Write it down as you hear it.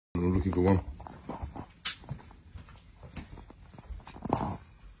looking for one.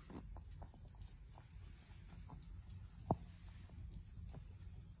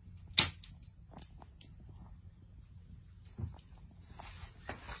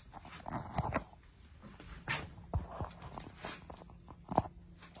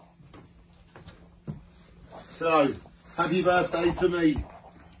 So, happy birthday to me.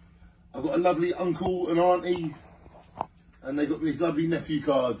 I've got a lovely uncle and auntie, and they got me this lovely nephew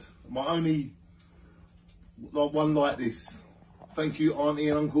card. My only one like this. Thank you, auntie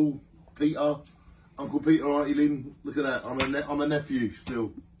and uncle Peter. Uncle Peter, auntie Lynn. Look at that, I'm a nephew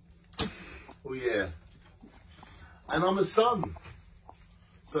still. Oh yeah. And I'm a son.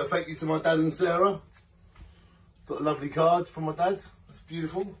 So thank you to my dad and Sarah. Got a lovely card from my dad. That's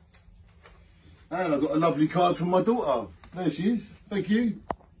beautiful. And I've got a lovely card from my daughter. There she is. Thank you.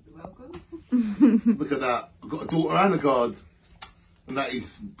 You're welcome. Look at that. I've got a daughter and a card. And that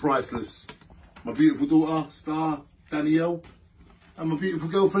is priceless. My beautiful daughter, Star, Danielle. And my beautiful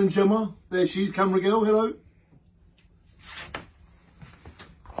girlfriend, Gemma. There she is, camera girl. Hello.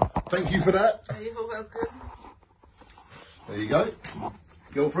 Thank you for that. You're welcome. There you go.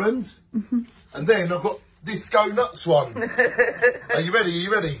 Girlfriend. And then I've got this Go Nuts one. Are you ready? Are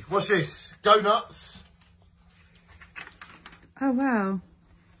you ready? Watch this. Go Nuts. Oh wow.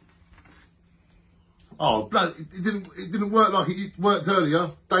 Oh, blood! It didn't work like it worked earlier.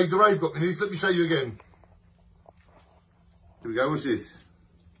 Dave the Rave got me this. Let me show you again. Here we go. Watch this.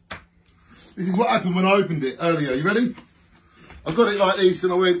 This is what happened when I opened it earlier. You ready? I got it like this,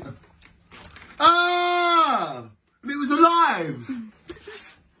 and I went, ah! And it was alive.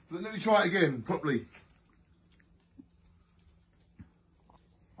 But let me try it again properly.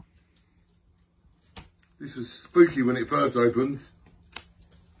 This was spooky when it first opened.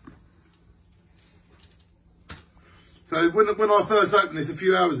 So when I first opened this a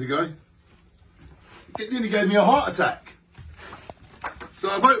few hours ago, it nearly gave me a heart attack. So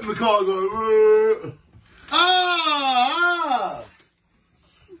I've opened the car and go, ah!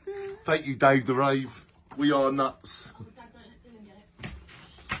 Thank you, Dave the Rave. We are nuts.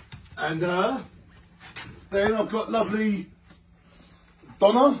 And then I've got lovely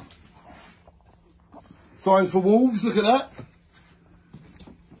Donna. Signs for Wolves, look at that.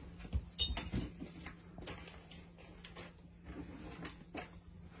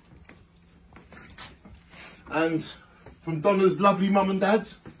 And from Donna's lovely mum and dad.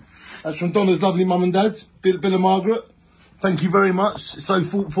 That's from Donna's lovely mum and dad, Bill and Margaret. Thank you very much, it's so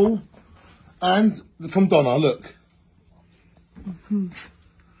thoughtful. And from Donna, look. And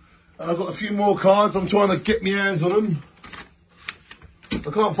I've got a few more cards, I'm trying to get my hands on them. I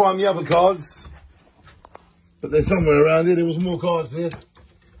can't find the other cards. But they're somewhere around here. There was more cards here.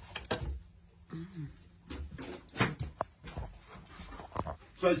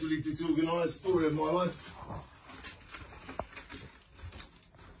 Totally disorganised story of my life.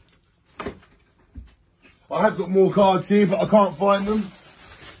 I have got more cards here, but I can't find them.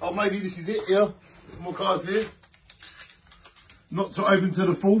 Oh, maybe this is it here. More cards here. Not to open to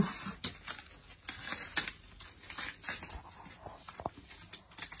the 4th.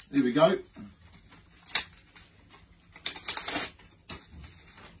 Here we go.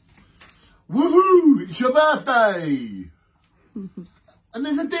 Woohoo! It's your birthday! And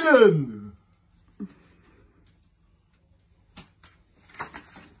there's a Dylan!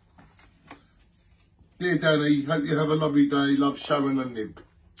 Dear Danny, hope you have a lovely day. Love, Sharon and Nib.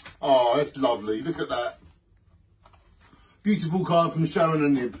 Oh, that's lovely. Look at that. Beautiful card from Sharon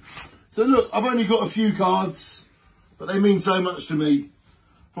and Nib. So look, I've only got a few cards, but they mean so much to me.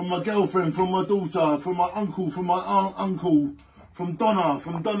 From my girlfriend, from my daughter, from my uncle, from my uncle, from Donna,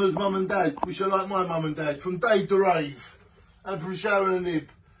 from Donna's mum and dad, which are like my mum and dad, from Dave the Rave, and from Sharon and Nib.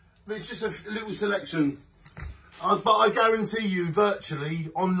 It's just a little selection. But I guarantee you,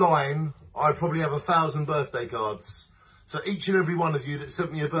 virtually, online, I probably have 1,000 birthday cards. So each and every one of you that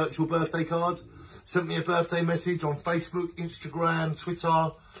sent me a virtual birthday card, sent me a birthday message on Facebook, Instagram,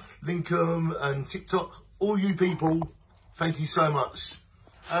 Twitter, Linkum and TikTok, all you people, thank you so much.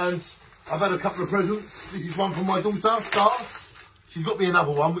 And I've had a couple of presents. This is one from my daughter, Star. She's got me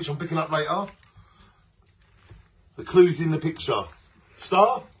another one, which I'm picking up later. The clue's in the picture.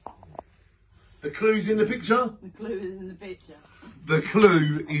 Star? The clue's in the picture? The clue is in the picture. The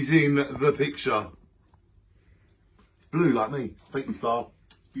clue is in the picture. Blue like me. Thank you, Star.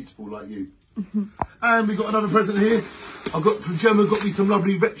 Beautiful like you. And we've got another present here. I've got from Gemma, got me some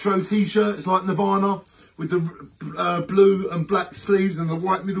lovely retro t-shirts like Nirvana with the blue and black sleeves and the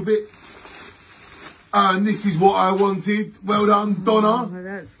white middle bit. And this is what I wanted. Well done, Donna. Oh,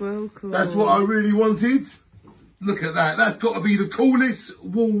 that's well cool. That's what I really wanted. Look at that. That's got to be the coolest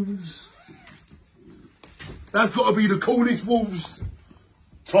Wolves. That's got to be the coolest Wolves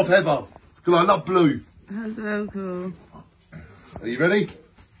top ever. Because I love blue. That's so cool. Are you ready? How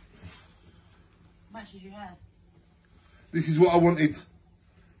much did you have? This is what I wanted.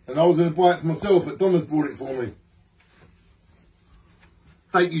 And I was going to buy it for myself, but Donna's bought it for me.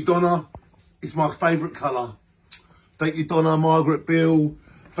 Thank you, Donna. It's my favourite colour. Thank you, Donna, Margaret, Bill.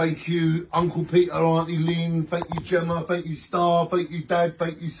 Thank you, Uncle Peter, Auntie Lynn. Thank you, Gemma. Thank you, Star. Thank you, Dad.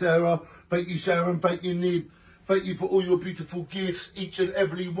 Thank you, Sarah. Thank you, Sharon. Thank you, Nib. Thank you for all your beautiful gifts, each and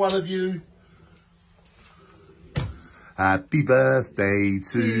every one of you. Happy birthday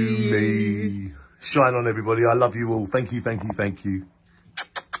to me. Shine on, everybody. I love you all. Thank you, thank you, thank you.